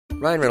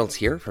Ryan Reynolds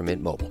here from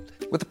Mint Mobile.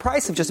 With the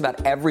price of just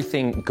about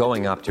everything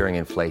going up during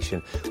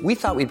inflation, we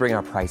thought we'd bring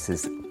our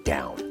prices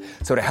down.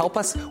 So to help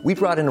us, we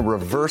brought in a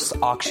reverse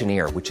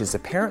auctioneer, which is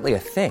apparently a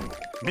thing.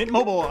 Mint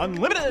Mobile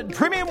Unlimited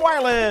Premium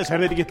Wireless. How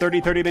to get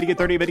 30, 30, bit to get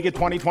 30, bit to get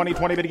 20, 20,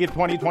 20, bit to get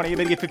 20, 20,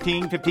 bit to get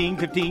 15, 15,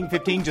 15,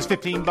 15, just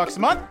 $15 a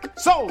month?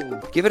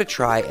 Sold! Give it a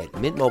try at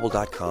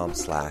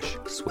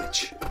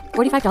mintmobile.com/switch.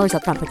 $45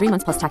 up front for 3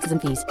 months plus taxes and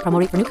fees. Promo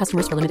rate for new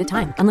customers for limited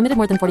time. Unlimited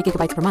more than 40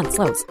 gigabytes per month.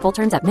 Slows full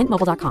terms at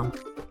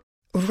mintmobile.com.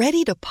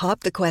 Ready to pop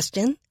the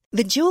question?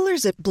 The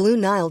jewelers at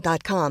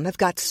BlueNile.com have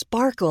got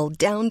sparkle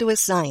down to a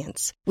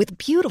science with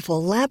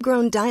beautiful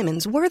lab-grown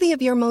diamonds worthy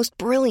of your most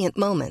brilliant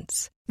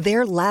moments.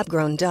 Their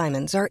lab-grown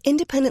diamonds are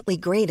independently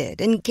graded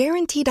and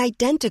guaranteed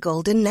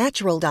identical to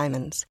natural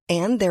diamonds,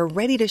 and they're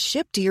ready to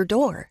ship to your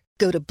door.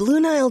 Go to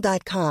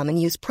BlueNile.com and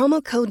use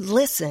promo code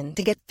LISTEN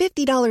to get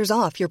 $50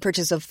 off your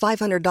purchase of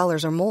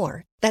 $500 or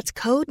more. That's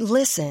code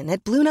LISTEN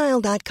at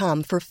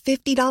BlueNile.com for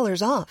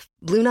 $50 off.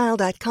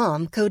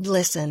 BlueNile.com, code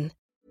LISTEN.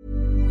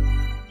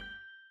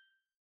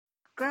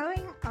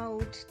 Growing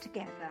old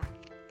together.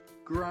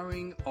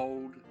 Growing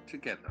old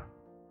together.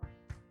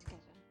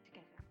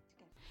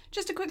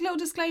 Just a quick little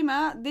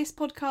disclaimer, this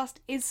podcast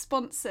is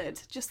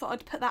sponsored. Just thought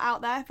I'd put that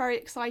out there, very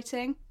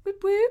exciting.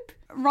 Whoop whoop.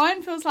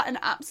 Ryan feels like an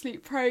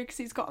absolute pro because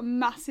he's got a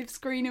massive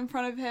screen in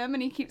front of him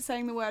and he keeps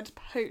saying the word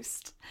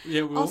post.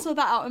 Yeah, I'll sort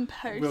that out in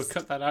post. We'll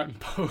cut that out in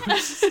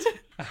post.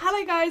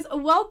 Hello guys,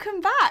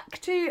 welcome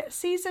back to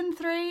season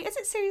 3. Is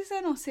it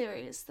season or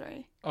series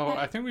 3? Oh,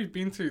 I think we've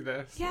been through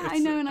this. Yeah, I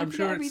know, and I I'm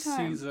forget sure every it's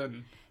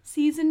time.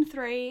 Season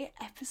 3,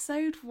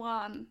 episode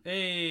 1.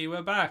 Hey,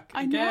 we're back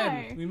I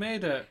again. know. We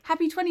made it.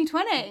 Happy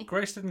 2020.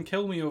 Grace didn't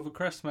kill me over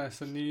Christmas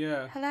and New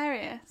Year.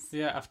 Hilarious.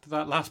 Yeah, after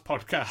that last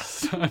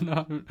podcast,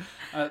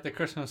 the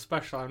Christmas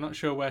special, I'm not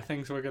sure where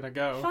things were going to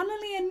go.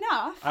 Funnily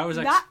enough, I was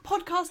that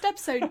podcast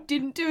episode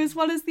didn't do as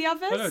well as the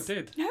others. Oh, no, it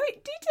did. No,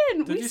 it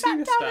didn't. Did We you sat see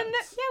the down and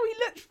stats? we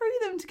looked through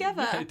them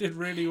together. Yeah, it did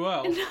really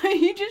well. No,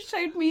 you just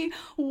showed me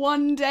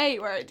one day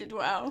where it did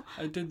well.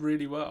 It did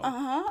really well.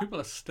 Uh-huh. People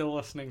are still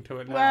listening to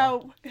it now.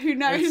 Well, who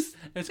knows?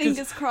 It's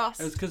Fingers crossed.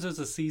 It's because it's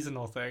a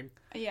seasonal thing.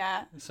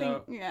 Yeah.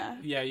 So, yeah.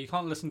 Yeah, you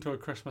can't listen to a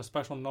Christmas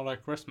special not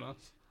at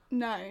Christmas.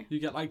 No. You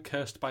get, like,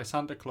 cursed by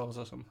Santa Claus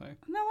or something.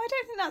 No, I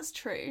don't think that's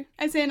true.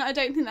 As in, I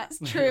don't think that's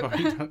true.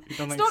 You don't It's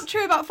think not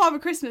true about Father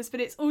Christmas, but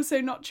it's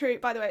also not true.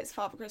 By the way, it's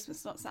Father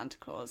Christmas, not Santa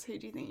Claus. Who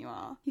do you think you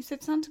are? You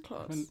said Santa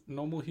Claus. I'm a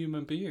normal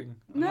human being.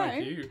 No.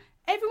 Like you.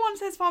 Everyone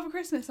says Father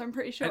Christmas, I'm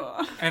pretty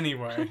sure.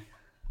 Anyway,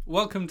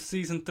 welcome to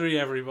season 3,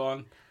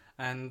 everyone,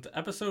 and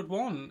episode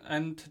 1.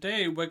 And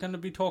today we're going to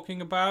be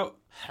talking about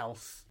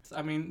health.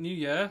 I mean, new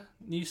year,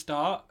 new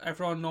start.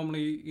 Everyone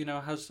normally,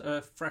 has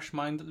a fresh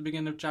mind at the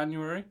beginning of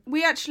January.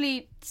 We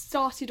actually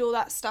started all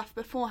that stuff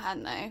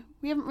beforehand, though.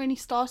 We haven't really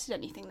started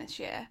anything this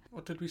year.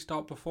 What did we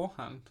start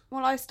beforehand?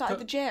 Well, I started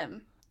the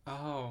gym.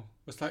 Oh,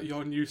 was that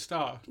your new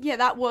start? Yeah,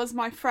 that was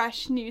my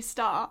fresh new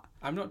start.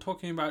 I'm not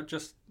talking about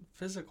just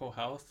physical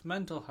health,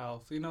 mental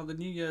health. The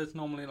new year is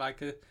normally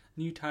like a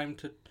new time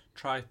to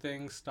try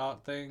things,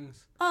 start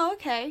things. Oh,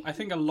 okay. I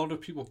think a lot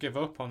of people give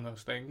up on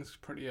those things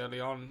pretty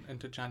early on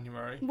into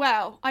January.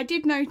 Well, I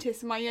did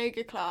notice in my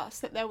yoga class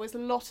that there was a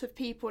lot of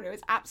people and it was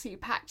absolutely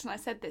packed, and I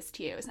said this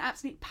to you, it was an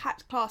absolutely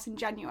packed class in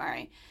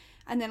January,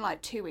 and then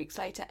 2 weeks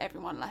later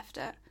everyone left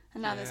it,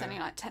 and now there's only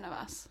 10 of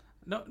us.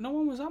 No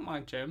one was at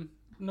my gym.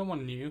 No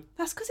one knew.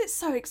 That's because it's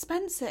so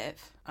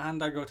expensive.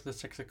 And I go to the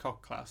 6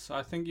 o'clock class, so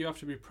I think you have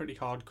to be pretty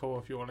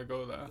hardcore if you want to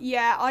go there.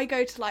 Yeah, I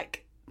go to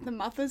the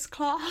mother's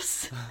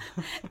class.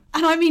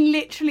 And I mean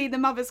literally the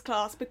mother's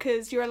class,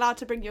 because you're allowed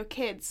to bring your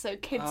kids, so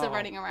kids are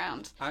running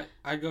around.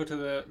 I go to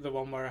the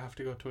one where I have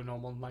to go to a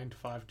normal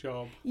 9-to-5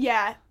 job.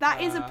 Yeah,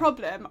 that is a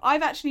problem.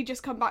 I've actually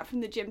just come back from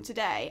the gym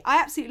today.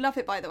 I absolutely love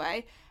it, by the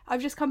way.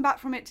 I've just come back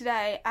from it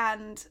today,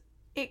 and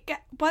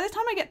by the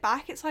time I get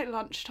back, it's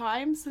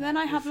lunchtime, so then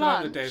I have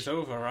lunch. Like the day's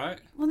over, right?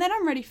 Well, then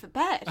I'm ready for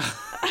bed.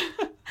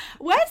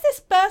 Where's this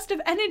burst of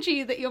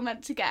energy that you're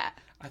meant to get?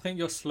 I think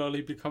you're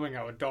slowly becoming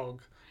our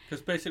dog.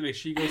 Because basically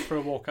she goes for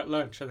a walk at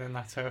lunch and then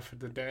that's her for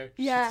the day.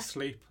 Yeah. She's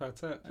asleep,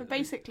 that's it. But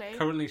basically.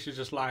 Currently she's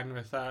just lying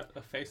with her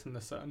face in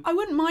the sun. I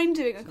wouldn't mind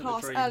doing a It's not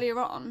class dream. earlier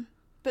on,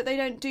 but they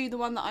don't do the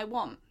one that I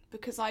want,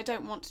 because I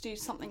don't want to do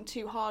something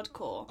too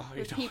hardcore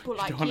with people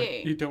like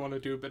you. You don't want to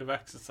do a bit of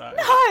exercise.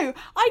 No,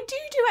 I do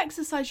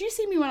exercise. You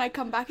see me when I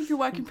come back if you're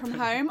working from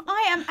home.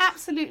 I am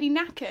absolutely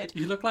knackered.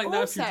 You look like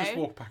that if you just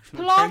walk back from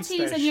the train Pilates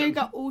station. and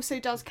yoga also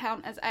does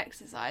count as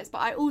exercise, but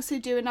I also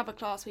do another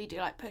class where you do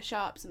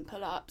push-ups and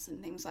pull-ups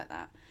and things like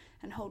that,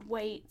 and hold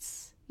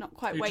weights. Not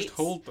quite you weights. just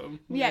hold them.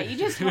 Yeah, you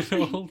just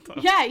hold them.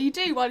 Yeah, you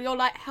do, while you're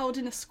held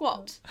in a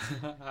squat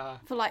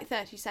for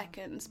 30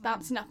 seconds,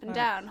 bouncing up and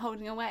down,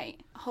 holding a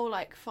weight, a whole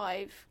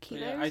 5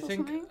 kilos. Yeah, or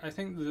something. I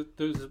think that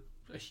there's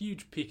a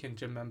huge peak in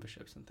gym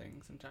memberships and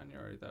things in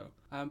January though.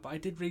 But I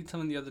did read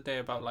something the other day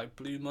about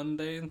Blue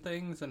Monday and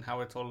things, and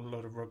how it's all a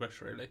load of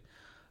rubbish really.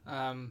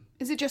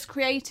 Is it just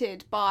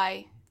created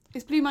by?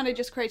 Is Blue Monday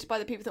just created by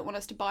the people that want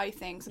us to buy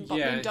things and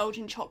indulge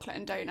in chocolate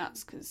and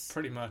donuts? Cause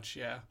pretty much,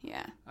 yeah.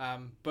 Yeah.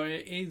 But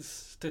it is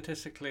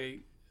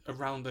statistically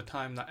around the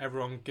time that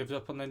everyone gives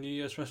up on their New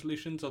Year's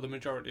resolutions, or the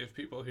majority of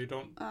people who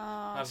don't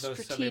have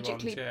those silly ones.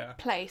 Strategically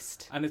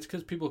placed. And it's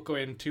because people go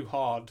in too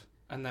hard,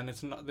 and then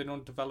they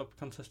don't develop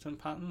consistent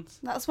patterns.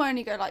 That's why I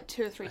only go like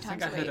 2 or 3 times a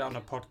week. I think I heard it on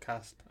a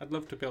podcast. I'd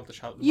love to be able to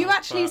shout them You out,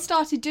 actually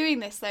started doing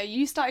this though.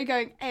 You started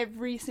going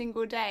every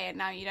single day, and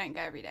now you don't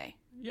go every day.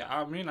 Yeah,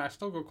 I mean, I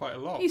still go quite a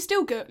lot. You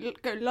still go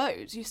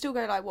loads. You still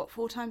go like, what,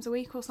 4 times a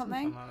week or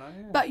something? Like that,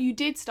 yeah. But you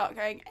did start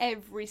going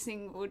every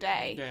single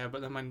day. Yeah,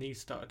 but then my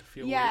knees started to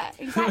feel Yeah,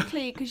 weird.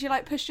 exactly, because you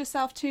like pushed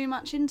yourself too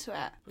much into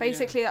it.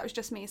 Basically, that was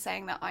just me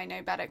saying that I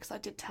know better, because I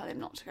did tell him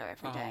not to go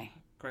every day.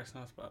 Grace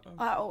knows better.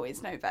 I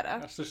always know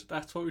better.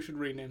 That's what we should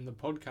rename the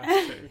podcast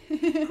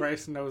to.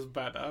 Grace knows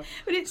better.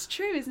 But it's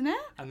true, isn't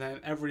it? And then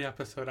every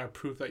episode I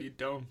prove that you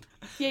don't.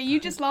 Yeah, you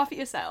just laugh at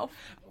yourself.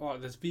 Oh,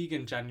 there's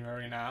vegan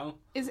January now.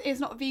 It's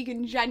not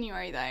vegan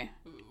January though.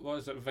 What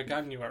is it?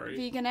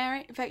 Veganuary?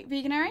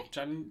 Veganary?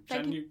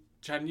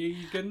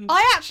 Janugan?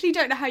 I actually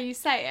don't know how you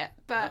say it,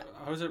 but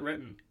how is it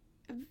written?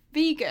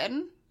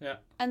 Vegan. Yeah.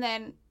 And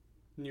then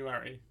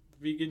Nuary.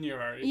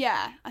 Veganuary.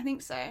 Yeah, I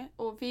think so.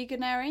 Or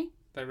veganary.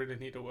 They really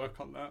need to work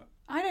on that.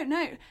 I don't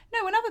know.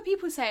 No, when other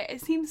people say it,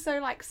 it seems so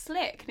like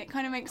slick, and it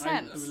kind of makes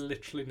sense. I've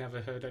literally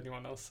never heard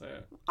anyone else say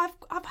it. I've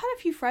had a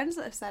few friends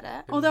that have said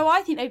it, although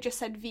I think they've just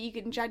said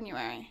vegan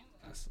January.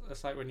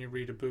 It's like when you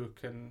read a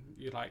book and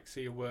you like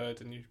see a word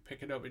and you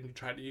pick it up and you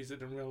try to use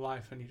it in real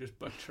life and you just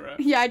butcher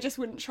it. Yeah, I just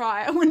wouldn't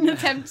try. I wouldn't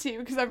attempt to,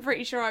 because I'm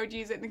pretty sure I would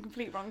use it in the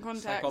complete wrong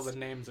context. It's like all the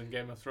names in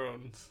Game of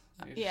Thrones.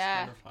 You just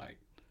kind of like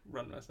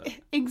run with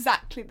it.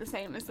 Exactly the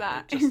same as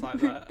that. Just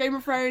like that. Game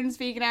of Thrones,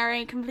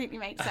 veganary, completely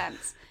makes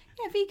sense.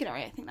 Yeah,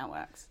 veganary, I think that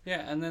works.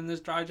 Yeah, and then there's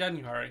dry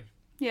January.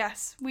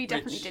 Yes, we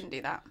definitely didn't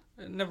do that.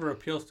 It never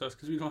appeals to us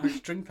because we don't like to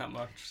drink that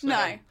much. So, no,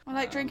 I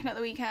like drinking at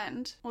the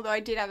weekend. Although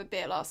I did have a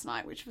beer last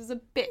night, which was a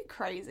bit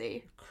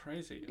crazy.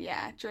 Crazy?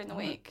 Yeah, during the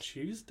week.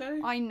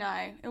 Wild? I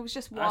know. It was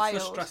just wild.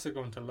 That's the stress of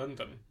going to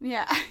London.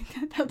 Yeah,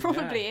 that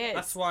probably is.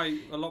 That's why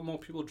a lot more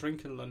people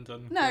drink in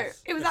London. No,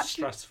 it was actually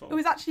stressful. It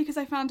was actually because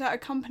I found out a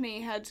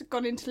company had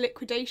gone into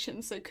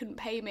liquidation, so couldn't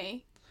pay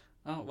me.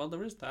 Oh, well,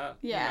 there is that.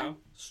 Yeah. You know,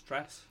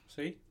 stress.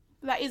 See?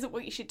 That isn't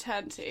what you should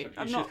turn to.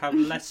 So should have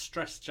less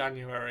stress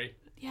January.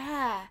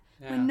 Yeah,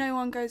 when no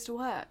one goes to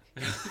work.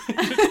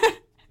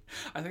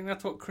 I think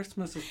that's what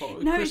Christmas is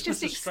for. No, Christmas it's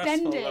just is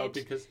extended. stressful, though,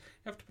 because you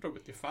have to put up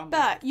with your family.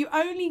 But you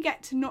only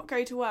get to not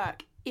go to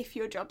work if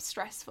your job's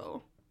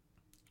stressful.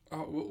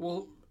 Oh,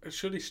 well,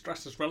 surely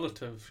stress is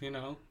relative, you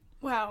know?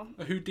 Well...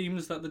 Who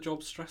deems that the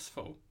job's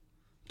stressful?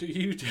 Do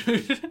you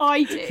do?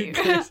 I do.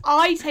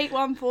 I take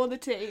one for the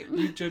team.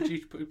 You judge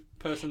each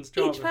person's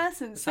job. Each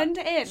person. Send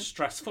it in.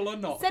 Stressful or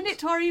not? Send it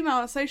to our email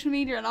or social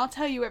media and I'll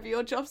tell you whether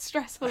your job's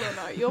stressful or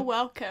not. You're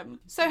welcome.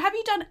 So have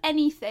you done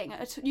anything?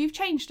 You've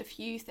changed a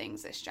few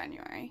things this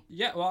January.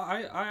 Yeah, well,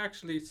 I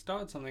actually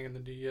started something in the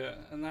new year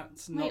and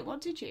that's not... Wait,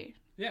 what did you?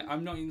 Yeah,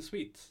 I'm not eating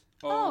sweets.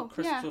 Or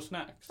crisps or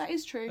snacks. That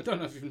is true. I don't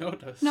know if you've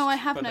noticed. No, I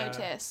have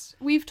noticed.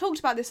 We've talked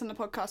about this on the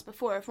podcast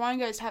before. If Ryan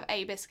goes to have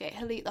a biscuit,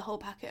 he'll eat the whole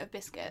packet of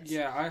biscuits.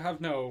 Yeah, I have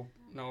no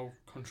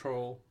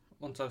control.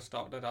 Once I've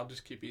started, I'll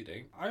just keep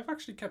eating. I've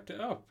actually kept it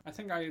up. I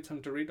think I ate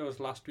some Doritos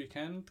last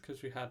weekend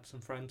because we had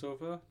some friends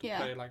over to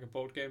play like a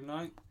board game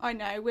night. I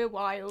know, we're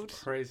wild.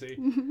 Crazy.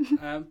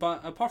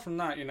 But apart from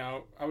that, you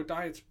know, our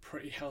diet's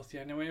pretty healthy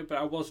anyway, but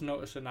I was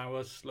noticing I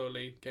was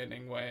slowly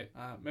gaining weight.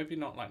 Maybe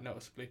not like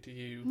noticeably to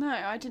you. No,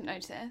 I didn't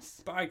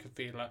notice. But I could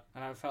feel it,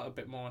 and I felt a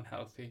bit more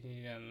unhealthy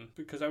and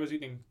because I was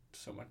eating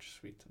so much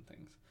sweets and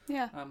things.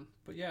 Yeah.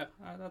 But yeah,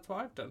 that's what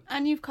I've done.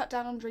 And you've cut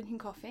down on drinking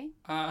coffee?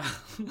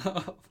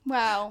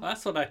 Well.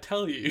 That's what I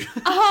tell you.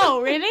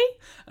 Oh, really?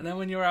 And then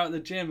when you're out at the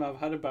gym, I've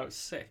had about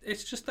 6.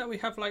 It's just that we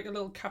have like a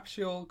little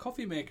capsule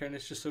coffee maker and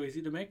it's just so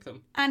easy to make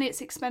them. And it's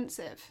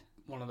expensive.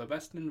 One of the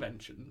best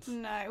inventions.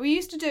 No, we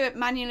used to do it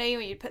manually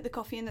where you'd put the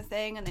coffee in the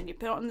thing and then you'd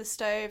put it on the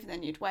stove and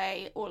then you'd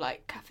weigh, or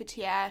like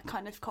cafetiere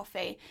kind of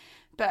coffee.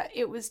 But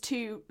it was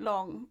too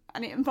long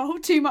and it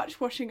involved too much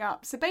washing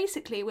up. So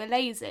basically we're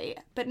lazy.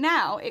 But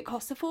now it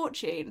costs a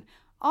fortune.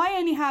 I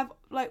only have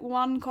like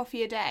 1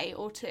 coffee a day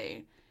or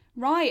 2.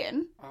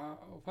 Ryan?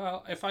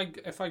 Well, if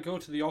I go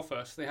to the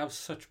office, they have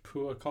such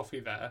poor coffee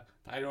there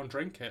that I don't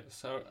drink it.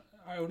 So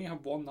I only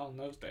have 1 on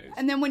those days.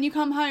 And then when you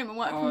come home and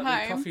work from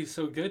home... the coffee's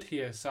so good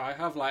here, so I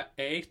have like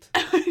 8.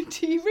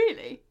 Do you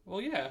really?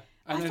 Well, yeah.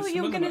 And I thought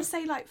you were going to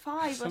say like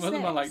 5 or 6. Some of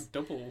them are like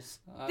doubles.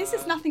 This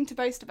is nothing to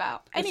boast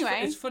about.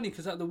 Anyway. It's funny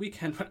because at the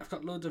weekend when I've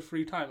got loads of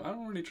free time, I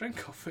don't really drink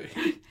coffee.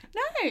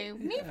 No,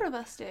 neither of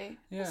us do.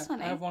 Yeah, that's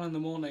funny. I have 1 in the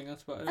morning,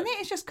 that's about it. I think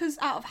it's just because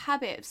out of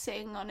habit of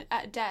sitting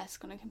at a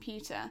desk on a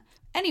computer.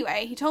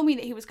 Anyway, he told me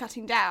that he was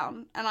cutting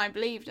down and I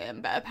believed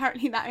him, but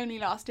apparently that only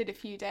lasted a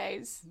few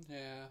days.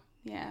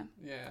 Yeah.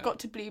 Got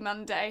to Blue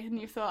Monday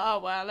and you thought,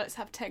 oh well, let's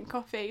have 10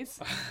 coffees.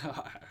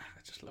 I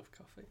just love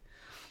coffee.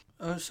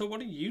 So what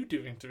are you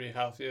doing to be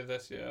healthier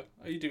this year?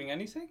 Are you doing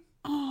anything?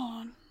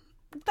 Oh,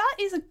 that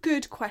is a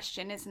good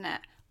question, isn't it?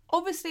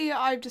 Obviously,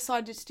 I've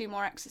decided to do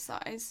more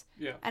exercise.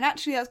 Yeah. And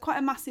actually, that's quite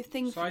a massive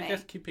thing for me. So I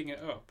guess keeping it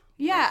up.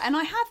 Yeah, and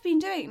I have been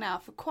doing it now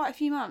for quite a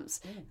few months.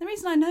 The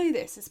reason I know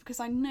this is because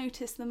I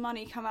noticed the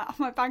money come out of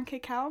my bank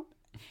account.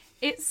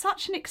 It's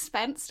such an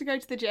expense to go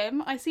to the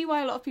gym. I see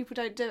why a lot of people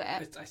don't do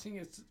it. I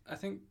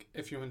think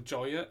if you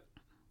enjoy it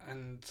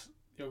and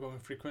you're going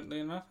frequently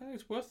enough, I think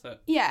it's worth it.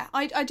 Yeah,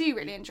 I do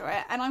really enjoy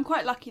it, and I'm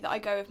quite lucky that I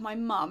go with my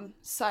mum,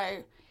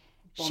 so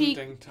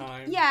bonding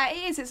time. Yeah,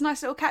 it is. It's a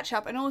nice little catch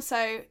up, and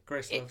also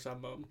Grace loves her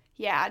mum.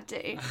 Yeah, I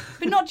do.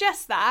 But not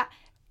just that.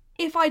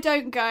 If I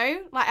don't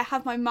go, like I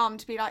have my mum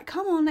to be like,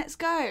 come on, let's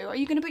go. Are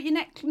you going to book your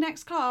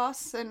next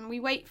class? And we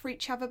wait for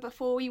each other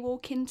before we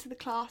walk into the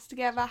class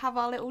together, have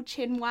our little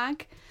chin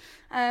wag.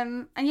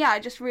 And yeah, I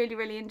just really,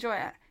 really enjoy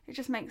it. It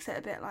just makes it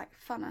a bit like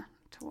funner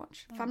to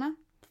watch. Funner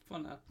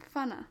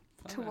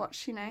to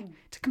watch, you know,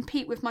 to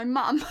compete with my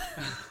mum.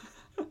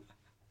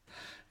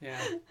 Yeah,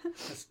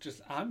 it's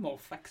just, I'm more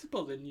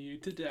flexible than you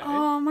today.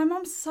 Oh, my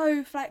mum's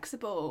so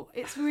flexible.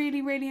 It's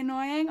really, really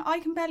annoying.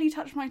 I can barely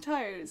touch my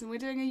toes, and we're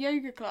doing a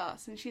yoga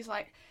class, and she's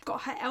like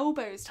got her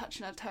elbows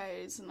touching her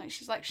toes, and like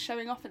she's like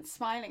showing off and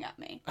smiling at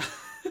me.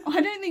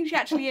 I don't think she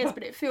actually is,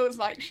 but it feels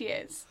like she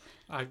is.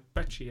 I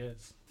bet she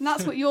is. And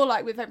that's what you're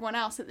like with everyone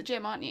else at the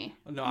gym, aren't you?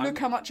 No, Look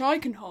how much I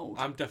can hold.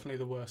 I'm definitely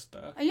the worst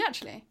there. Are you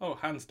actually? Oh,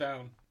 hands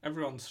down.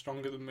 Everyone's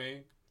stronger than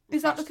me.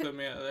 Is that faster than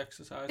me at the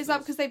exercises. Is that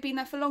because they've been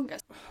there for longer?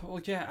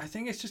 Well, yeah, I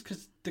think it's just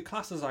because the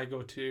classes I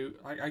go to,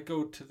 I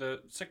go to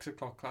the 6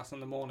 o'clock class in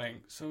the morning,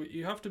 so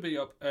you have to be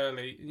up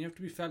early and you have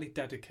to be fairly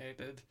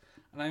dedicated.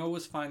 And I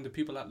always find the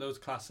people at those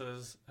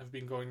classes have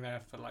been going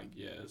there for like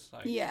years.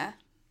 Like, yeah.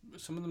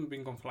 Some of them have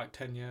been gone for like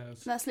 10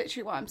 years. That's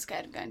literally why I'm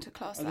scared of going to a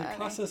class and that the early.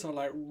 classes are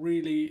like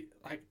really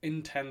like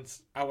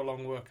intense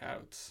hour-long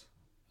workouts.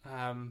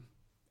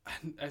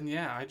 And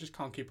yeah, I just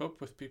can't keep up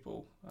with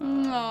people.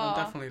 I'm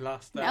definitely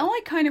last there. Now I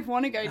kind of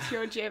want to go to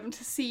your gym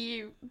to see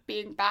you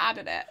being bad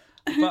at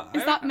it. But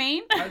Is that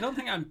mean? I don't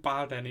think I'm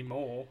bad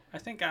anymore. I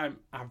think I'm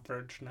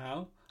average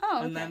now. Oh,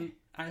 okay. And then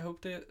I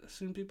hope to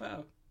soon be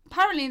better.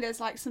 Apparently there's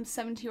like some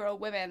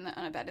 70-year-old women that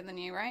are better than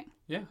you, right?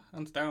 Yeah,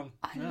 hands down.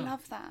 I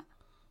love that.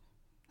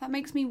 That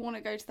makes me want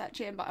to go to that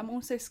gym, but I'm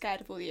also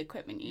scared of all the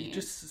equipment you use. You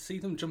just see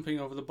them jumping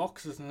over the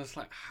boxes and it's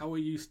like, how are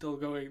you still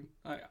going?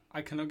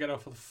 I cannot get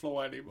off of the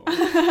floor anymore.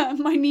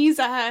 My knees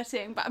are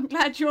hurting, but I'm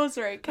glad yours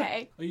are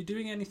okay. Are you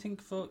doing anything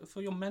for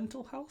your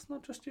mental health,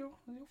 not just your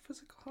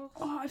physical health?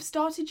 Oh, I've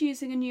started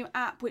using a new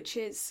app which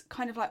is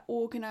kind of like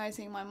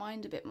organising my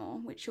mind a bit more,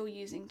 which you're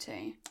using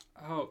too.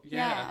 Oh,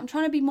 yeah. I'm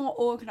trying to be more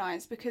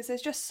organised because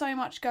there's just so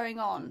much going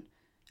on.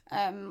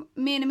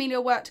 Me and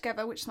Amelia work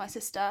together, which is my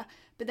sister,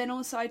 but then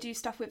also I do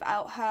stuff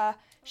without her.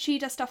 She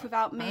does stuff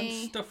without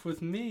me. And stuff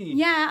with me.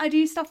 Yeah, I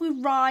do stuff with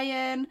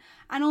Ryan,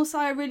 and also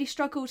I really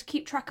struggle to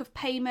keep track of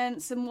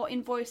payments and what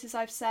invoices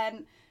I've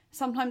sent.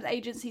 Sometimes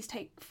agencies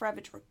take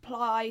forever to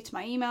reply to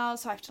my emails,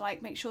 so I have to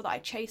like make sure that I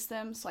chase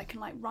them, so I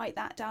can like write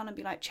that down and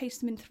be like, chase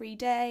them in 3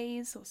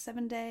 days or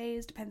 7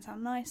 days, depends how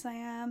nice I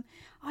am.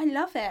 I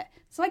love it.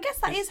 So I guess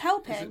that is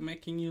helping. Is it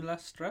making you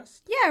less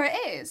stressed? Yeah,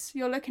 it is.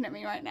 You're looking at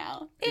me right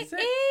now. Is it?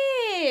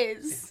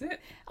 Is it?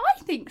 I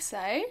think so.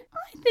 I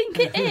think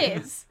it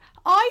is.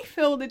 I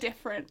feel the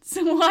difference.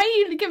 Why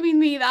are you giving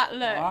me that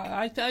look?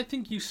 I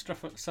think you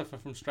suffer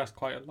from stress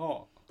quite a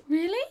lot.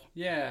 Really?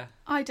 Yeah.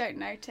 I don't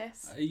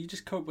notice. You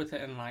just cope with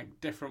it in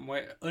like different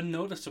ways,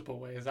 unnoticeable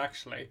ways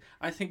actually.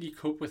 I think you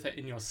cope with it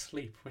in your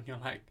sleep when you're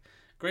like,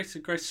 Grace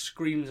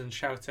screams and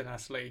shouts in her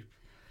sleep.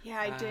 Yeah,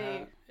 I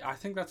do. I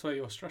think that's where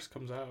your stress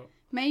comes out.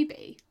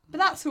 Maybe. But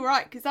that's all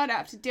right, because I don't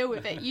have to deal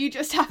with it. You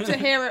just have to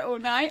hear it all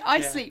night.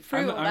 I sleep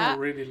through all that. I'm a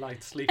really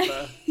light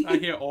sleeper. I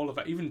hear all of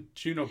it. Even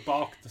Juno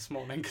barked this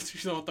morning because she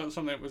thought that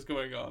something was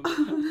going on.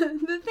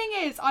 The thing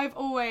is, I've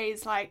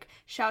always like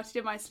shouted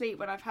in my sleep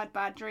when I've had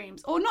bad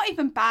dreams. Or not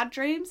even bad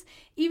dreams.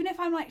 Even if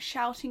I'm like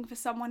shouting for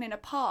someone in a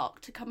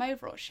park to come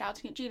over, or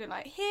shouting at Juno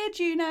like, here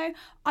Juno,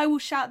 I will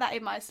shout that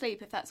in my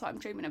sleep if that's what I'm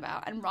dreaming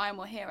about, and Ryan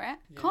will hear it.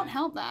 Yeah. Can't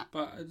help that.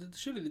 But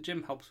surely the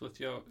gym helps with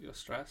your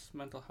stress,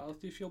 mental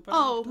health. Do you feel better?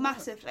 Oh,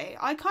 massively.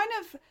 I kind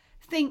of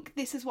think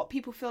this is what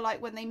people feel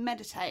like when they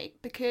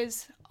meditate,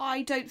 because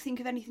I don't think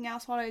of anything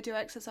else while I do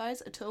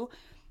exercise at all.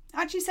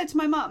 I actually said to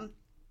my mum,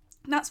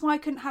 that's why I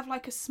couldn't have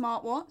like a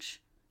smartwatch,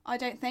 I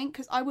don't think,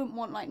 because I wouldn't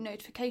want like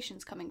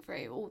notifications coming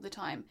through all the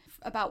time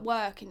about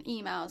work and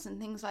emails and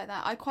things like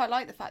that. I quite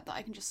like the fact that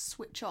I can just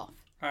switch off.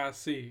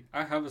 See,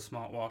 I have a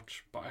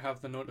smartwatch, but I have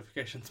the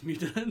notifications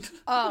muted.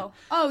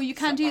 Oh, you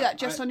can do that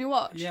just on your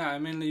watch? Yeah, I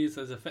mainly use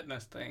it as a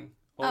fitness thing.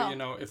 Or, you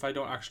know, if I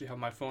don't actually have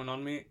my phone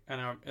on me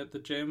and I'm at the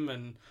gym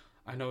and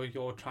I know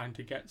you're trying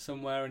to get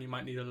somewhere and you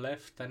might need a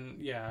lift, then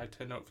yeah, I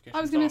turn notifications on.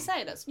 I was going to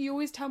say, you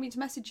always tell me to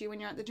message you when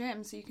you're at the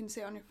gym so you can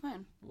see it on your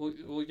phone.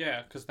 Well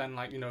yeah, because then,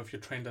 like, you know, if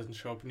your train doesn't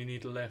show up and you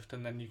need a lift,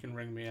 and then you can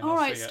ring me and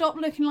Alright, stop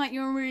looking like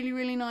you're a really,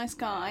 really nice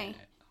guy.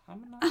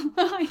 I'm nice.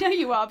 I know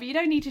you are, but you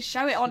don't need to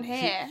show it on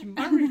here. You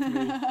married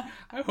me.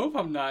 I hope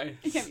I'm nice.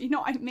 Yeah, you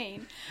know what I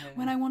mean. Yeah.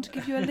 When I want to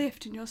give you a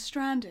lift and you're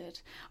stranded,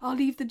 I'll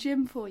leave the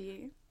gym for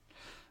you.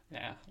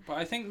 Yeah, but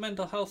I think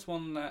mental health's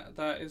one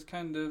that is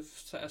kind of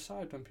set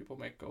aside when people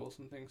make goals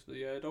and things for the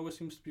year. It always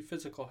seems to be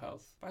physical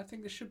health, but I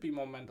think there should be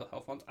more mental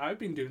health ones. I've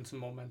been doing some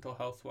more mental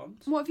health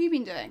ones. What have you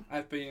been doing?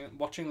 I've been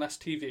watching less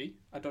TV.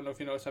 I don't know if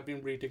you noticed, I've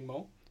been reading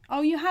more.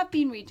 Oh, you have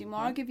been reading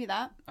more, I'll give you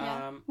that.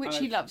 Yeah. Which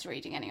he I've- loves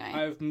reading anyway.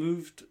 I've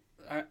moved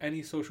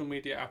any social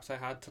media apps I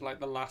had to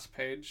like the last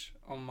page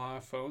on my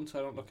phone, so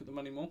I don't look at them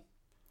anymore.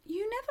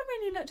 You never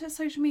really looked at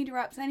social media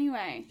apps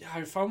anyway. Yeah,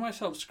 I found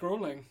myself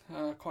scrolling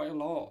quite a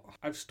lot.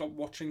 I've stopped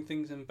watching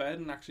things in bed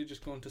and actually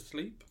just going to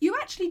sleep. You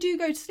actually do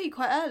go to sleep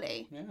quite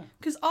early. Yeah.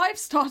 Because I've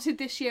started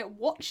this year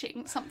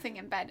watching something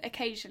in bed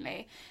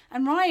occasionally.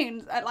 And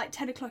Ryan, at like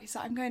 10 o'clock, he's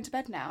like, I'm going to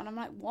bed now. And I'm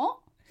like, what?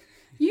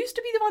 You used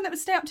to be the one that would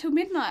stay up till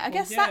midnight. I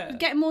guess yeah. that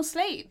getting more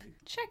sleep.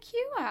 Check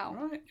you out.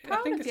 Right. Proud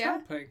I think of it's you.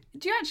 helping.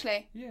 Do you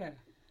actually? Yeah.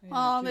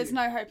 Oh, there's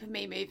no hope of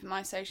me moving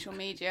my social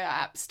media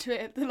apps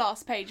to the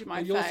last page of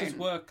my phone. Yours is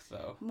work,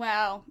 though.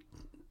 Well,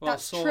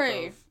 that's sort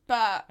true. of.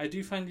 But I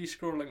do find you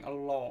scrolling a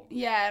lot.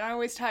 yeah, and I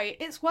always tell you,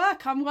 it's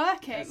work, I'm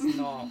working. It's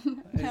not.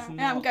 It's I'm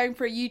not. going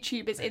for a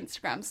YouTuber's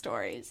Instagram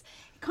stories.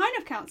 It kind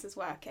of counts as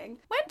working.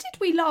 When did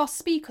we last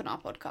speak on our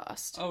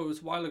podcast? Oh, it was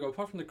a while ago,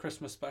 apart from the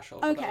Christmas special.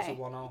 But that was Okay, a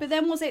one-off. but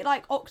then was it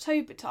like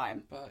October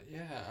time? But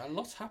yeah, a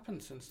lot's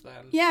happened since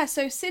then. Yeah,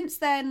 so since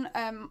then,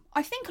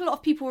 I think a lot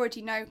of people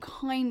already know,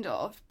 kind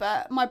of,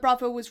 but my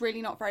brother was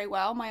really not very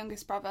well, my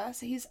youngest brother,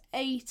 so he's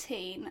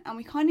 18, and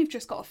we kind of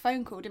just got a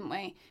phone call, didn't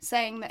we,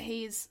 saying that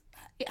he's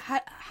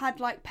had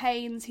like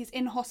pains, he's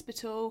in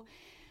hospital,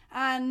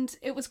 and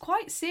it was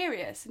quite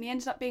serious, and he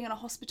ended up being in a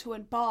hospital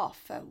in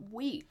Bath for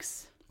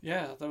weeks.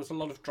 Yeah, there was a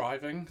lot of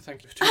driving.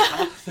 Thank you for doing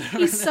that.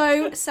 He's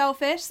so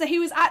selfish. So he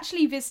was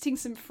actually visiting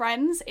some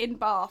friends in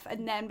Bath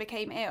and then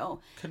became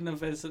ill. Couldn't have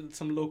visited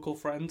some local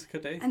friends,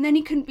 could he? And then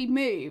he couldn't be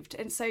moved.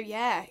 And so,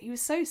 yeah, he was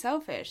so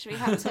selfish. We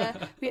had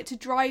to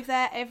drive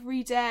there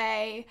every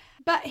day.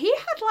 But he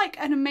had like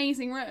an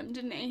amazing room,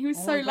 didn't he? He was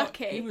so my God,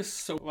 lucky. He was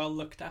so well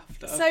looked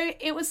after. So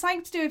it was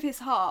something to do with his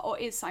heart, or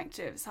is something to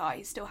do with his heart.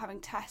 He's still having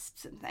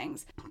tests and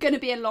things. Going to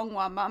be a long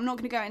one, but I'm not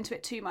going to go into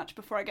it too much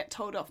before I get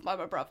told off by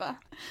my brother.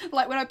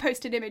 Like when I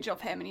post an image of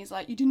him and he's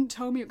like, you didn't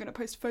tell me you were going to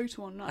post a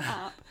photo on that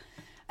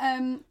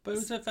app. But it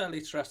was a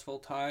fairly stressful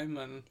time,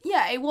 and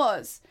yeah, it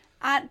was.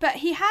 But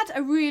he had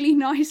a really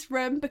nice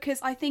room because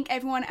I think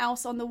everyone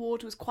else on the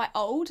ward was quite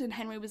old and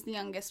Henry was the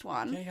youngest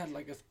one. yeah, he had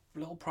like a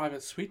little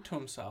private suite to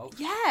himself.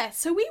 Yeah,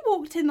 so we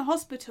walked in the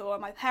hospital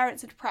and my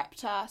parents had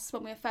prepped us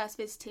when we were first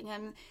visiting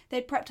him.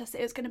 They'd prepped us that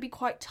it was going to be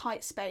quite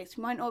tight space.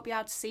 We might not be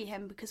able to see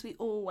him because we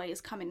always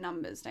come in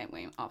numbers, don't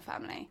we, our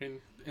family?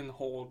 In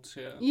hordes,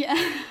 yeah.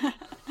 Yeah.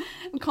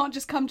 We can't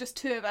just come just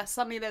two of us.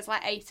 Suddenly there's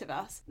like 8 of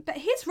us. But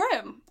his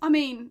room, I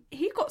mean,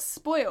 he got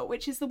spoiled,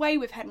 which is the way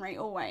with Henry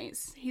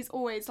always. He's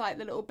always like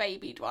the little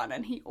babied one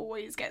and he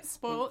always gets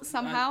spoiled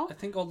somehow. I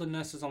think all the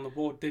nurses on the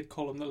ward did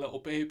call him the little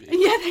baby.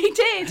 Yeah, they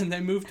did. And they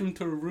moved him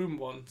to a room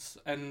once,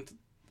 and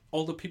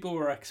all the people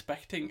were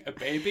expecting a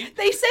baby.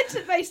 They said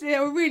to, basically, they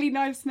were really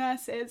nice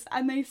nurses,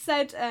 and they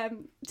said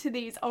to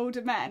these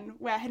older men,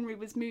 where Henry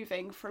was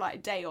moving for like a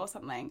day or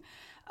something,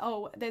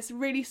 oh, there's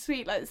really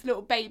sweet, like this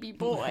little baby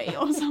boy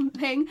or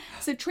something,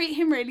 so treat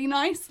him really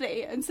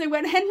nicely. And so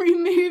when Henry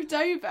moved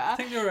over... I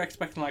think they were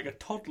expecting like a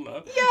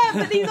toddler. Yeah,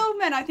 but these old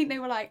men, I think they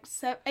were like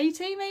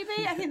 80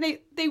 maybe? I think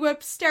they were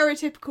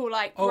stereotypical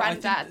like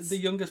granddads. I think the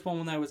youngest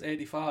one there was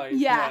 85.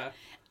 Yeah.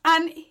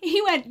 And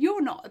he went,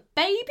 you're not a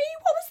baby?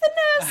 What was the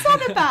nurse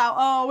on about?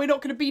 Oh, we're not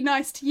going to be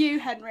nice to you,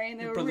 Henry. And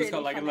they Your were brother's really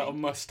got like funny. a little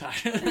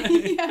moustache.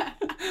 Yeah.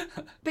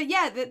 But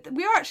yeah,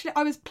 we were actually,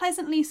 I was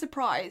pleasantly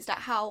surprised at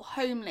how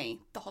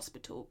homely the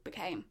hospital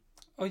became.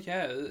 Oh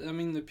yeah, I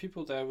mean the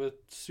people there were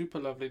super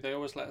lovely. They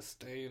always let us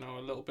stay,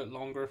 a little bit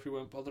longer if we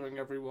weren't bothering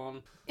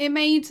everyone.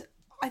 I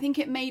think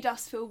it made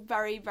us feel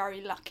very,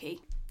 very lucky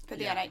for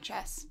the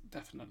NHS.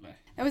 Definitely.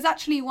 There was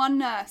actually one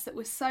nurse that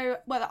was so...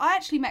 Well, I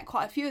actually met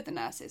quite a few of the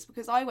nurses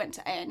because I went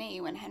to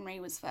A&E when Henry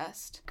was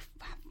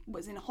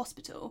in a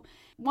hospital.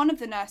 One of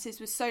the nurses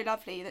was so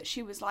lovely that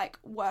she was like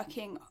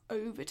working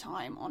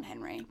overtime on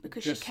Henry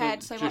because she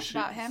cared so much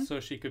about him.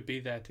 So she could be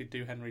there to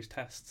do Henry's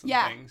tests and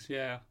things,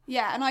 yeah.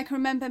 Yeah, and I can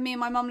remember me and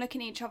my mum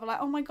looking at each other like,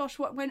 oh my gosh,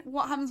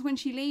 what happens when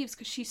she leaves?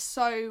 Because she's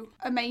so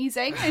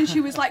amazing. And she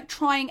was like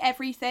trying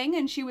everything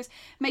and she was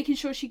making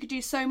sure she could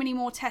do so many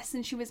more tests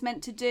than she was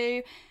meant to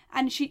do.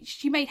 And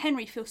she made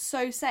Henry feel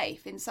so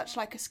safe in such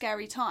like a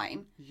scary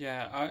time.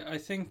 Yeah, I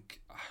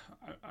think,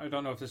 I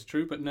don't know if this is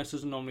true, but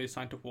nurses are normally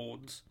assigned to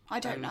wards. I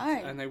don't know.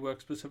 And they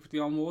work specifically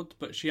on wards,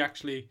 but she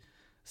actually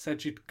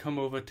said she'd come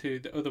over to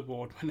the other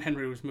ward when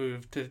Henry was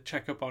moved to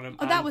check up on him.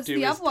 Oh, that was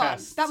the other one.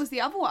 That was the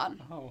other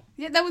one. Oh.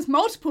 Yeah, there was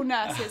multiple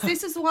nurses.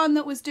 This is the one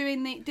that was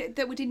doing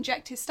that would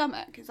inject his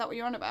stomach. Is that what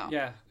you're on about?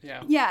 Yeah.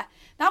 Yeah,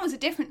 that was a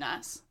different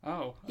nurse.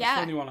 Oh, that's Yeah.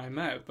 the only one I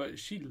met, but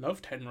she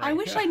loved Henry. I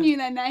wish I knew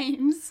their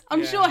names.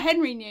 I'm Yeah. sure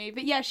Henry knew,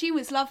 but yeah, she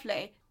was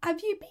lovely. Have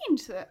you been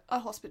to a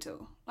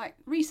hospital, like,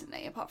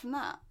 recently, apart from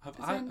that? Have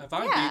As I in-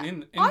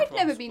 been in I've into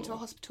never been to a hospital?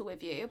 hospital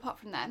with you, apart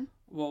from then.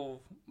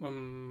 Well, my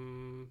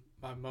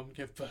mum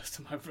gave birth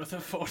to my brother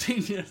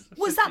 14 years.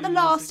 Was that the 15 years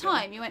last ago.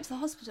 time you went to the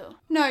hospital?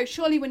 No,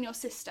 surely when your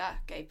sister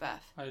gave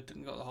birth. I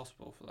didn't go to the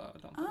hospital for that, I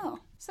don't think. Oh,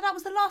 so that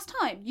was the last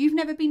time? You've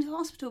never been to the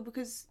hospital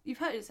because you've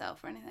hurt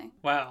yourself or anything?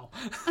 Wow.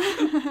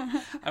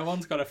 I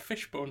once got a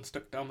fishbone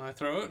stuck down my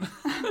throat.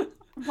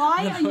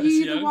 Why When are I was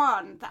you the young.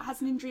 one that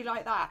has an injury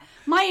like that?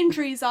 My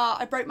injuries are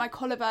I broke my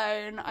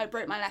collarbone, I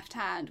broke my left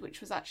hand,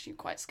 which was actually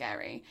quite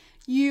scary.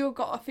 You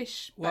got a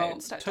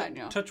fishbone stuck down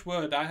your... touch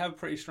wood, I have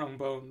pretty strong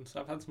bones.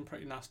 I've had some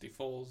pretty nasty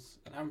falls,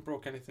 and I haven't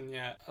broke anything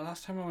yet. The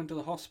last time I went to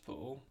the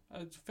hospital, I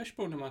had a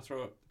fishbone in my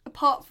throat.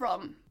 Apart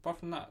from... Apart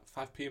from that,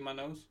 5p in my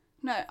nose.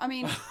 No, I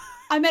mean,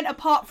 I meant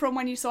apart from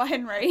when you saw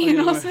Henry in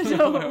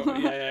hospital.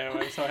 Yeah,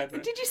 when I saw Henry.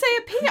 Did you say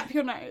a pee up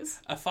your nose?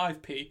 A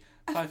 5p.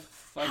 5p in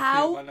my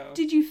How nose.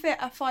 did you fit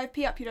a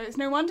 5p up your nose?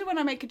 No wonder when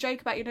I make a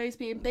joke about your nose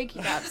being big,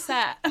 you get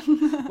upset.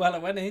 Well,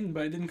 it went in,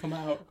 but it didn't come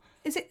out.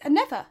 Is it a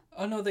never?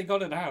 Oh no, they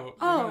got it out.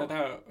 They got it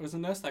out. It was a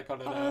nurse that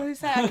got it Oh, out.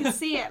 so I can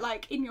see it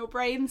like in your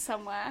brain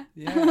somewhere.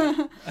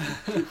 Yeah.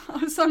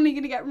 I'm suddenly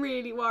going to get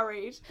really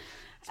worried.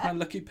 It's my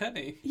lucky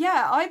penny.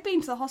 Yeah, I've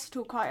been to the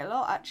hospital quite a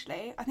lot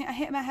actually. I think I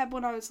hit my head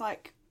when I was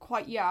like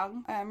quite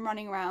young,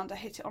 running around. I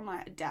hit it on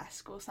like a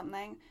desk or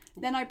something.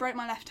 Then I broke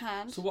my left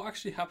hand. So what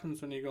actually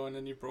happens when you go in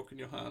and you've broken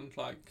your hand?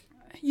 Like,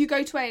 You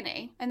go to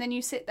A&E and then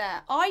you sit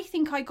there. I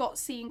think I got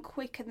seen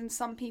quicker than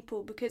some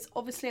people because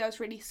obviously I was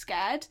really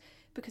scared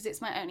because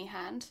it's my only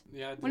hand.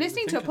 yeah. I didn't We're even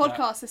listening to a think of that.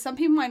 podcast, so some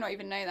people might not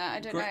even know that. I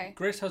don't know.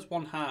 Grace has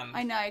one hand.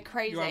 I know,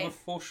 crazy. You have a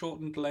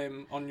foreshortened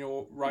limb on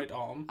your right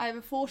arm, I have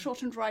a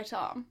foreshortened right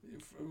arm.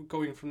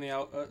 going from the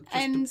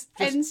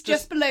Ends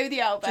just below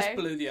the elbow. Just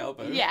below the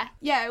elbow. Yeah,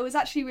 it was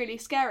actually really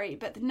scary,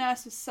 but the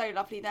nurse was so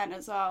lovely then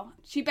as well.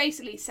 She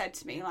basically said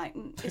to me, like,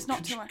 it's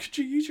not too much. Could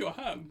you use your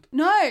hand?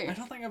 No. I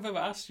don't think I've ever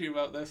asked you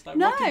about this. Like,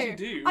 No, what did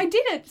you do? I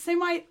didn't. So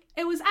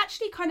it was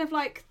actually kind of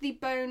like the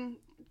bone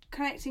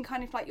connecting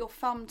kind of like your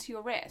thumb to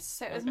your wrist.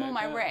 So it was Okay, more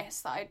my yeah.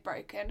 wrist that I'd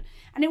broken.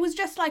 And it was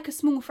just like a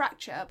small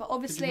fracture, but Did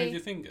obviously... you move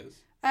your fingers?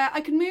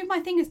 I could move my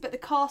fingers, but the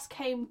cast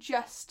came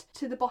just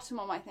to the bottom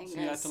of my fingers.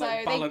 you had to,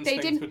 like, balance they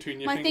things didn't. between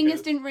your my fingers.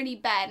 fingers didn't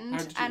really How bend,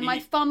 did you and my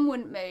eat? thumb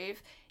wouldn't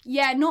move.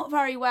 Yeah, not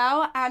very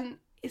well, and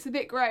it's a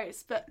bit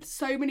gross. But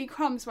so many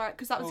crumbs, right?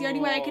 Because that was the only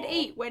way I could Oh.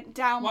 eat. Went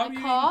down Why my were you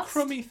cast. eating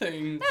crummy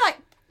things? No,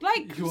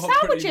 like You are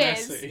pretty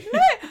sandwiches. messy. No,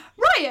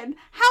 Ryan,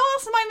 how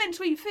else am I meant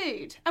to eat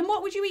food? And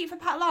what would you eat for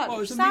pat lunch? Oh,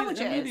 does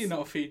Sandwiches. Amelia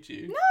not feed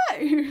you? No.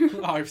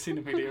 Oh, I've seen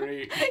Amelia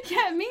eat.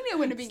 Yeah, Amelia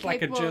wouldn't have been It's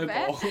like a capable of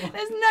gerbil. it.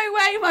 There's no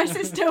way my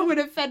sister would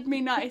have fed me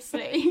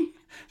nicely.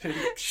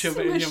 Shove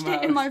it in your Smushed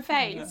mouth. it in my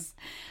face.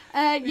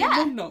 Your Yeah,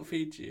 mum not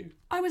feed you?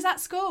 I was at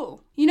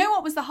school. You know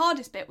what was the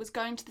hardest bit was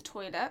going to the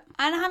toilet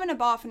and having a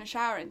bath and a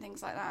shower and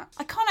things like that.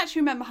 I can't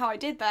actually remember how I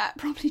did that.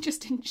 Probably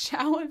just didn't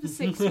shower for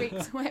 6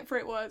 weeks or whatever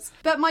it was.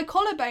 But my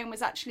collarbone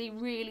was actually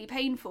really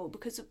painful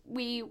because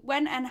we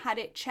went and had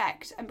it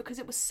checked, and because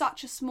it was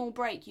such a small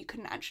break you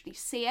couldn't actually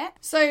see it.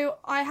 So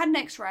I had an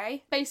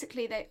x-ray.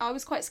 Basically I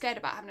was quite scared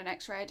about having an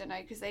x-ray, I don't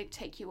know, because they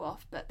take you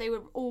off, but they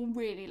were all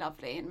really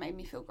lovely and made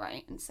me feel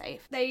great and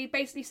safe. They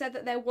basically said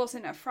that there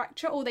wasn't a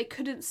fracture, or they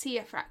couldn't see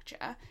a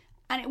fracture.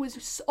 And it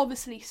was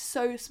obviously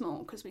so small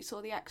because we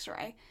saw the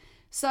x-ray.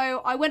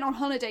 So I went on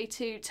holiday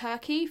to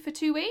Turkey for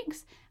 2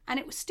 weeks, and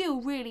it was still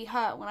really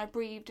hurt when I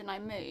breathed and I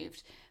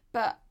moved.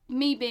 But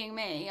me being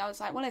me, I was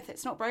like, well, if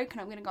it's not broken,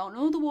 I'm going to go on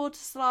all the water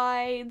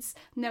slides.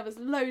 And there was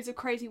loads of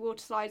crazy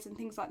water slides and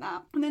things like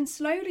that. And then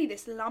slowly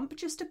this lump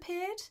just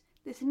appeared,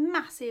 this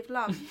massive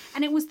lump.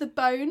 And it was the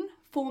bone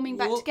forming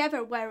back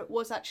together where it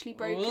was actually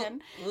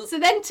broken. So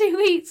then 2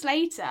 weeks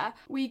later,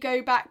 we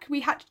go back,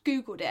 we had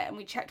Googled it and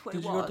we checked what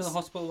Did it you was. go to the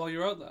hospital while you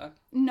were out there?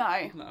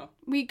 No. No.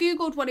 We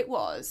Googled what it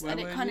was, Where and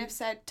it were kind you? of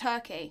said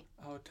Turkey.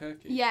 Oh,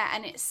 Turkey. Yeah,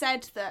 and it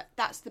said that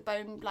that's the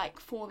bone, like,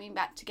 forming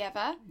back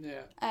together.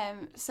 Yeah.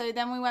 So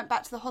then we went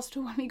back to the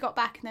hospital when we got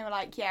back, and they were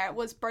like, yeah, it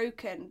was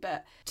broken.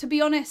 But to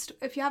be honest,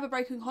 if you have a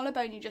broken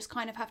collarbone, you just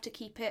kind of have to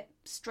keep it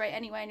straight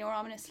anyway in your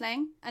arm in a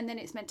sling, and then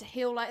it's meant to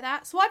heal like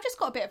that. So I've just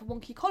got a bit of a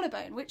wonky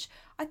collarbone, which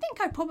I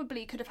think I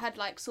probably could have had,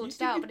 like, You sorted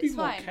think out, you'd but be it's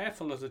more fine.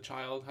 careful as a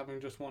child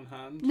having just one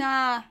hand?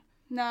 Nah,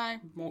 no.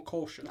 More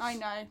cautious? I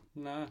know.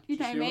 Nah. You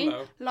know just me.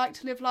 YOLO. Like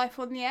to live life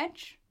on the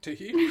edge. Do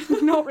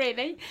you? Not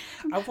really.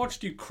 I've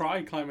watched you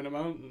cry climbing a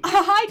mountain.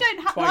 I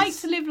don't like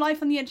Twice. to live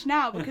life on the edge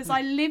now because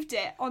I lived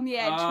it on the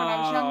edge when I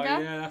was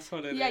younger. Yeah, that's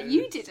what it is. Yeah,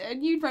 you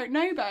didn't. You wrote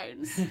no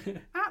bones.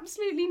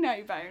 Absolutely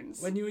no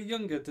bones. When you were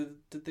younger,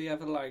 did they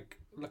ever, like,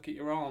 look at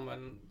your arm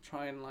and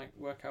try and, like,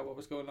 work out what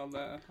was going on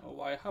there or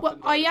why it happened? Well,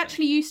 or I anything?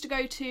 actually used to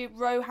go to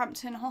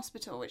Roehampton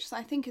Hospital, which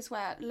I think is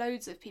where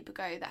loads of people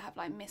go that have,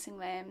 like, missing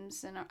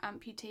limbs and are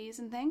amputees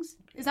and things.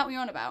 Is that what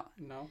you're on about?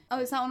 No. Oh,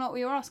 is that not what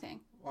you were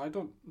asking? I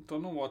don't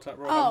know what's at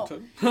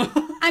Roehampton.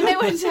 And they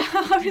would,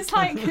 I was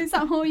like, is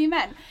that all you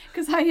meant?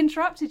 Because I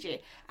interrupted you.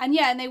 And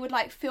yeah, and they would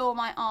like feel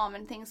my arm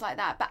and things like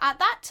that. But at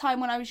that time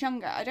when I was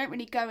younger, I don't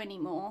really go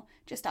anymore,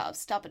 just out of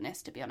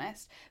stubbornness, to be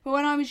honest. But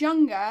when I was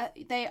younger,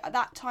 at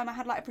that time I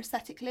had like a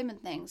prosthetic limb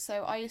and things.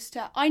 So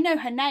I know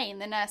her name,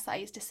 the nurse that I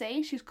used to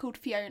see. She was called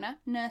Fiona,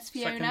 Nurse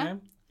Fiona. Second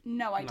name?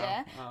 No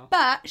idea. No. Oh.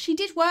 But she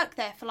did work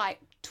there for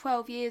like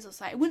 12 years or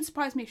so. It wouldn't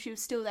surprise me if she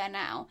was still there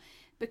now.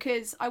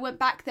 Because I went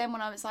back then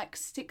when I was like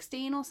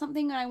 16 or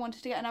something and I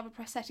wanted to get another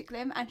prosthetic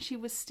limb and she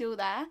was still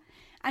there.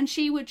 And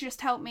she would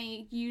just help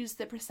me use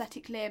the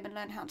prosthetic limb and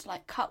learn how to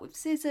like cut with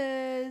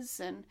scissors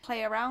and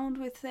play around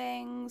with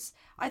things.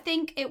 I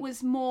think it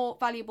was more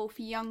valuable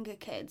for younger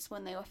kids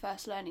when they were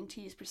first learning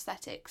to use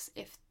prosthetics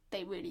if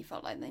they really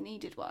felt like they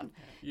needed one.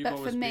 Yeah, you've but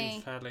always for been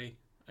me, fairly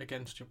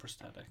against your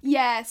prosthetic.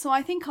 yeah, so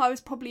I think I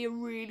was probably a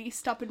really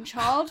stubborn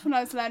child when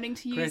I was learning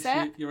to use Grace,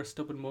 it. you're a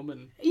stubborn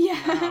woman.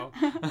 Yeah. Now.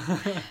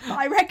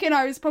 I reckon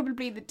I was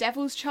probably the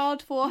devil's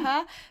child for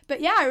her.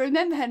 But yeah, I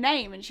remember her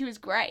name and she was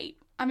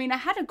great. I mean, I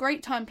had a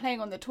great time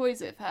playing on the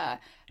toys with her.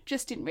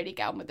 Just didn't really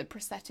get on with the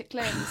prosthetic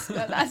limbs.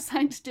 But that's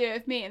something to do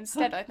with me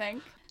instead, I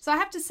think. So I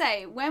have to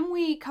say, when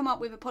we come up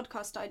with a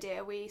podcast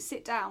idea, we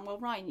sit down. Well,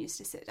 Ryan used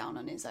to sit down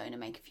on his own and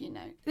make a few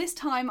notes. This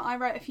time I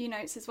wrote a few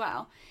notes as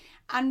well.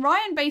 And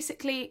Ryan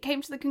basically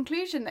came to the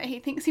conclusion that he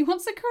thinks he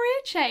wants a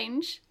career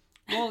change.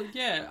 Well,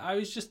 yeah, I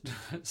was just...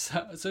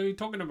 So we're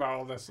talking about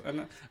all this,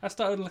 and I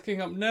started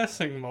looking up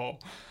nursing more.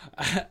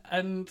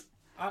 And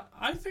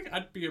I think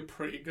I'd be a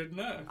pretty good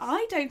nurse.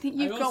 I don't think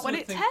you've got what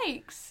it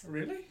takes.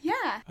 Really?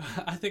 Yeah.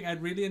 I think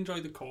I'd really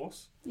enjoy the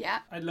course. Yeah.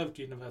 I loved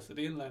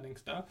university and learning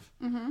stuff.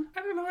 Mm-hmm.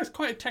 I don't know, it's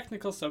quite a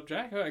technical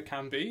subject, or it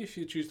can be, if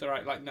you choose the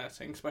right like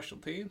nursing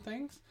specialty and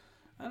things.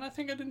 And I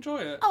think I'd enjoy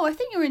it. Oh, I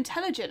think you're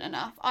intelligent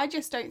enough. I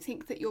just don't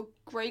think that you're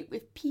great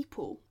with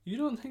people. You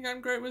don't think I'm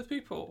great with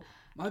people?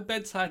 My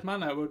bedside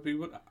manner would be...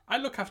 I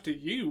look after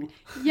you.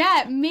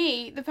 Yeah,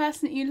 me, the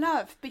person that you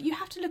love. But you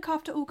have to look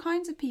after all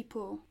kinds of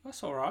people.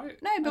 That's all right.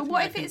 No, but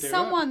what if it's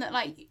someone that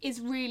like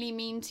is really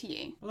mean to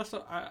you? Well,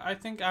 I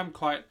think I'm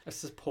quite a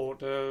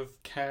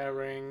supportive,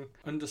 caring,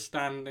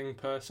 understanding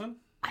person.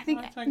 I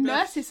think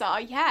nurses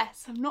are,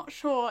 yes. I'm not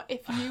sure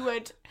if you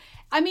would...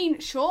 I mean,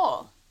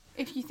 sure.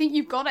 If you think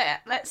you've got it,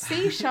 let's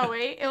see, shall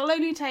we? It'll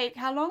only take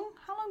how long?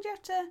 How long do you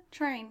have to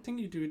train? I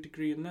think you do a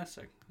degree in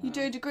nursing. You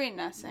do a degree in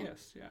nursing?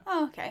 Yes, yeah.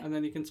 Oh, okay. And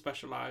then you can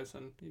specialise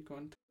and you go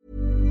into...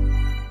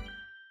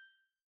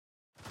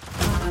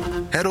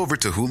 Head over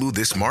to Hulu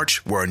this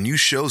March, where our new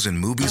shows and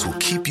movies will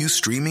keep you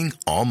streaming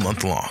all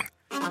month long.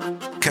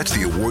 Catch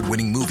the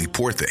award-winning movie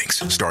Poor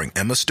Things, starring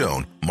Emma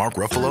Stone, Mark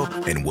Ruffalo,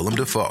 and Willem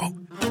Dafoe.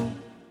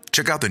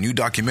 Check out the new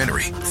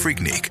documentary,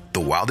 Freaknik,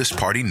 The Wildest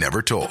Party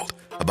Never Told,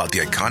 about the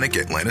iconic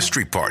Atlanta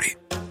Street Party.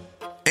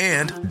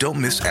 And don't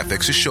miss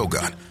FX's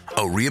Shogun,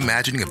 a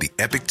reimagining of the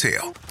epic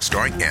tale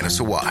starring Anna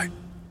Sawai.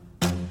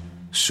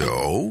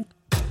 So,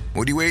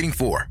 what are you waiting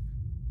for?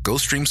 Go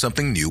stream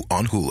something new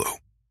on Hulu.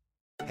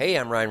 Hey,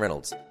 I'm Ryan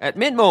Reynolds. At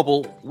Mint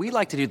Mobile, we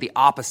like to do the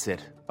opposite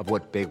of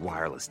what Big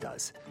Wireless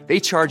does. They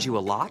charge you a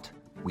lot,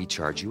 we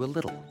charge you a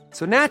little.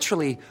 So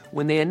naturally,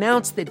 when they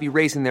announced they'd be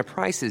raising their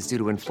prices due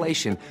to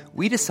inflation,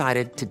 we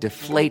decided to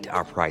deflate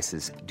our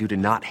prices due to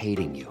not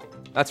hating you.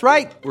 That's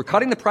right. We're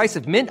cutting the price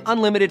of Mint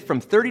Unlimited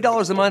from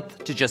 $30 a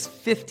month to just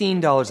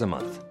 $15 a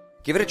month.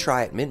 Give it a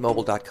try at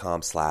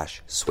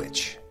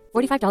mintmobile.com/switch.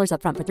 $45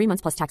 up front for 3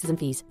 months plus taxes and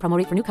fees. Promo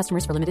rate for new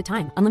customers for limited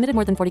time. Unlimited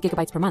more than 40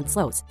 gigabytes per month.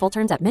 Slows full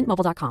terms at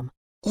mintmobile.com.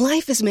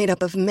 Life is made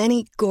up of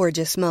many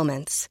gorgeous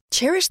moments.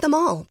 Cherish them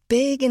all,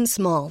 big and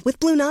small, with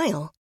Blue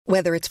Nile.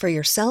 Whether it's for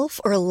yourself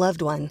or a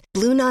loved one,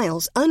 Blue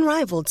Nile's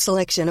unrivaled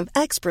selection of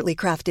expertly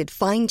crafted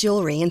fine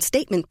jewelry and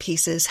statement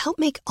pieces help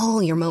make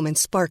all your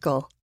moments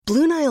sparkle.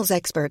 Blue Nile's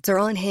experts are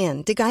on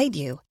hand to guide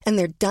you, and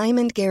their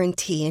diamond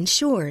guarantee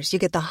ensures you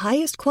get the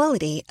highest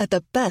quality at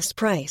the best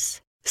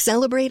price.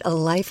 Celebrate a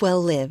life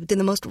well lived in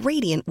the most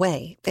radiant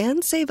way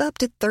and save up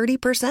to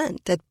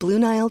 30% at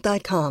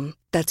BlueNile.com.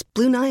 That's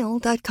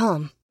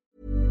BlueNile.com.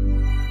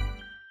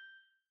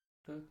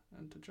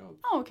 And to job.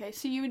 Oh, okay.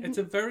 So you would... It's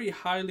a very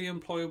highly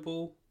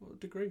employable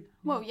degree.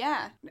 Well,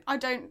 yeah. I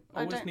don't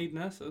need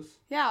nurses.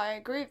 Yeah, I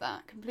agree with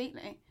that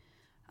completely.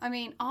 I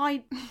mean,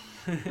 I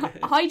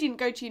didn't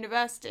go to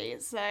university,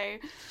 so...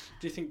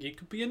 Do you think you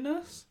could be a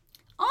nurse?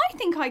 I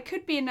think I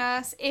could be a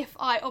nurse if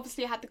I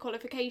obviously had the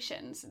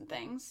qualifications and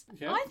things.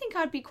 Yeah. I think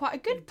I'd be quite a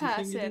good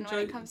person when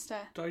it comes to...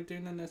 Try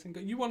doing the nursing.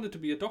 You wanted to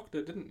be a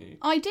doctor, didn't you?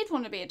 I did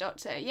want to be a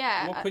doctor,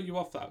 yeah. What put you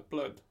off that?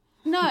 Blood?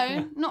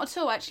 No, not at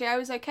all, actually. I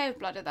was okay with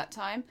blood at that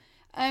time.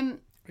 You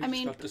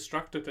just got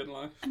distracted in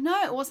life.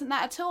 No, it wasn't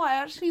that at all. I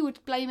actually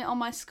would blame it on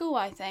my school,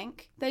 I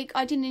think.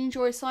 I didn't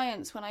enjoy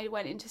science when I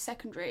went into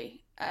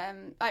secondary,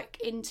 like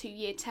into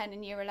year 10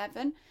 and year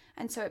 11,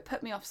 and so it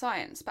put me off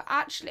science. But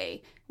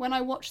actually, when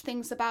I watch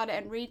things about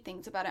it and read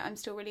things about it, I'm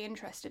still really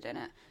interested in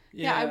it.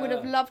 Yeah, I would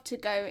have loved to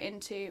go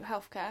into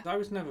healthcare. I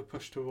was never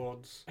pushed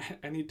towards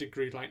any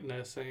degree like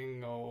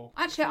nursing or...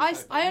 Actually,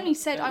 I only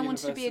said I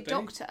wanted to be a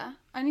doctor.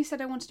 I only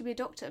said I wanted to be a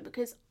doctor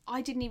because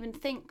I didn't even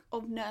think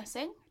of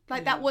nursing.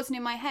 Like, that wasn't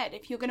in my head.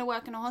 If you're going to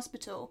work in a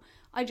hospital,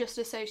 I just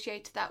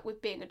associated that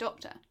with being a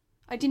doctor.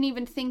 I didn't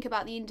even think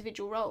about the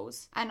individual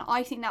roles. And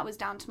I think that was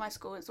down to my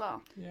school as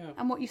well. Yeah.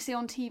 And what you see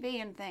on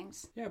TV and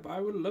things. Yeah, but I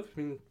would love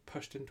being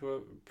pushed into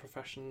a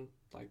profession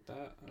like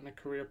that and a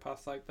career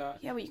path like that.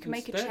 Yeah, well, you can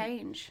make a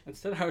change.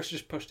 Instead, I was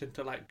just pushed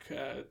into like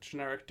a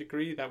generic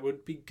degree that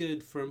would be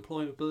good for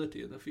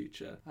employability in the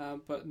future.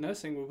 But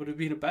nursing would have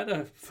been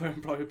better for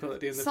employability in the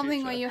future.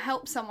 Something where you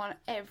help someone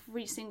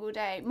every single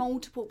day,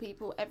 multiple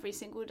people every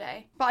single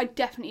day. But I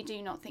definitely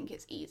do not think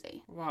it's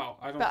easy. Wow,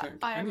 I don't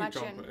think any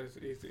job is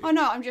easy. Oh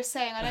no, I'm just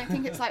saying, I don't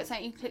think it's like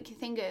something you click your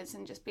fingers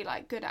and just be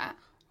like good at.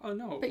 Oh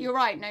no. But you're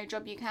right, no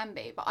job you can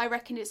be. But I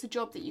reckon it's a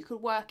job that you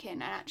could work in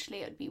and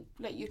actually it'd be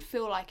like you'd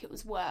feel like it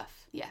was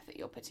worth the effort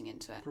you're putting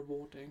into it.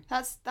 Rewarding.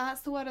 That's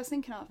the word I was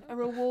thinking of. A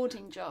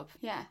rewarding job.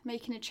 Yeah,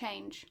 making a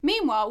change.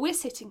 Meanwhile, we're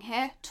sitting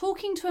here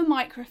talking to a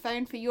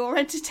microphone for your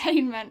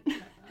entertainment.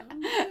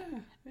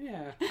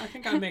 Yeah. I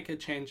think I make a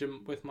change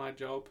with my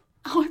job.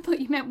 Oh, I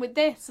thought you meant with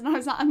this. And I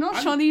was like, I'm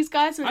not sure these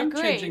guys would agree.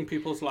 I'm changing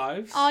people's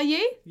lives. Are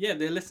you? Yeah,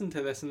 they listen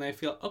to this and they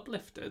feel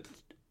uplifted.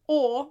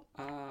 Or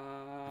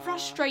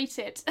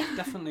frustrated.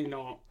 Definitely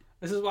not.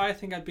 This is why I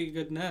think I'd be a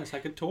good nurse. I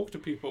could talk to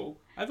people.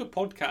 I have a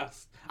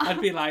podcast.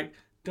 I'd be like,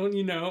 don't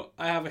you know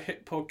I have a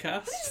hit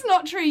podcast? This is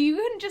not true. You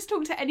couldn't just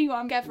talk to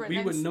anyone, Gavin.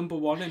 We were number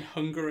 1 in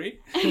Hungary.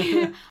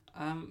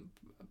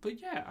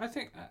 But yeah, I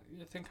think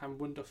I'm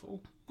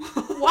wonderful.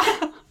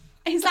 Wow.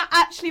 Is that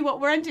actually what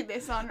we're ending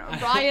this on?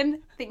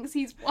 Ryan thinks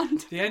he's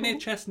wonderful. The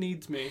NHS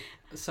needs me.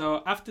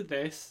 So after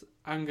this,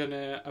 I'm going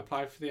to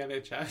apply for the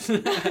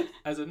NHS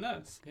as a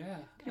nurse. Yeah.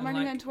 Can you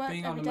imagine going to work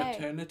being every on day? a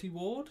maternity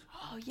ward?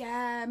 Oh,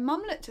 yeah.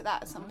 Mum looked at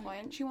that at some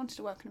point. She wanted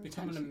to work in a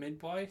maternity. Becoming a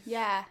midwife?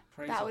 Yeah.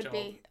 Crazy that would job.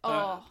 be...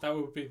 That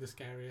would be the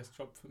scariest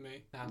job for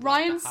me.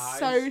 Ryan's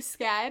so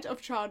scared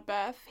of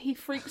childbirth. He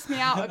freaks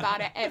me out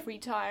about it every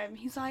time.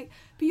 He's like,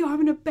 but you're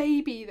having a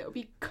baby that will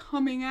be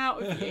coming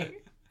out of you.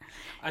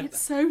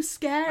 It's so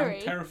scary.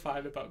 I'm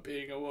terrified about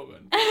being a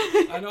woman.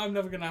 I know I'm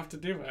never going to have to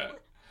do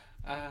it.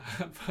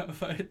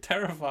 But it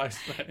terrifies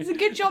me. It's a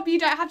good job you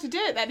don't have to do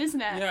it then, isn't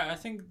it? Yeah, I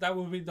think that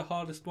would be the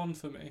hardest one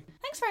for me.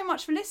 Thanks very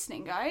much for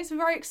listening, guys. We're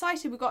very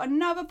excited. We've got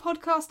another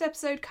podcast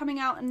episode coming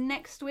out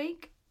next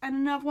week, and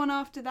another one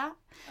after that,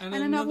 and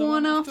another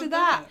one after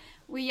that.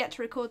 We're yet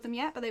to record them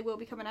yet, but they will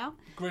be coming out.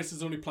 Grace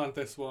has only planned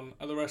this one,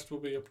 and the rest will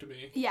be up to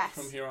me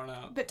from here on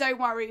out. But don't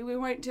worry, we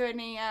won't do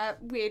any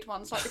weird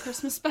ones like the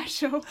Christmas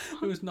special.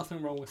 There was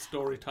nothing wrong with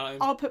story time.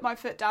 I'll put my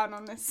foot down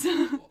on this.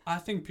 I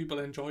think people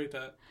enjoyed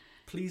it.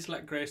 Please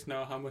let Grace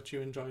know how much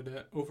you enjoyed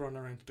it over on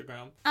our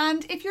Instagram.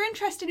 And if you're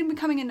interested in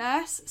becoming a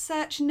nurse,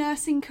 search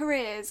nursing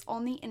careers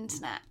on the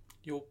internet.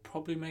 You'll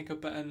probably make a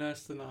better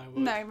nurse than I would.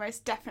 No,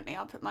 most definitely.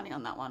 I'll put money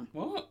on that one.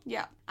 What?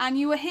 Yeah. And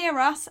you will hear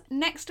us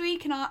next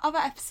week in our other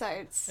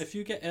episodes. If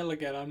you get ill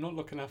again, I'm not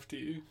looking after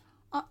you.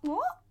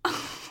 What?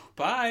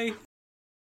 Bye.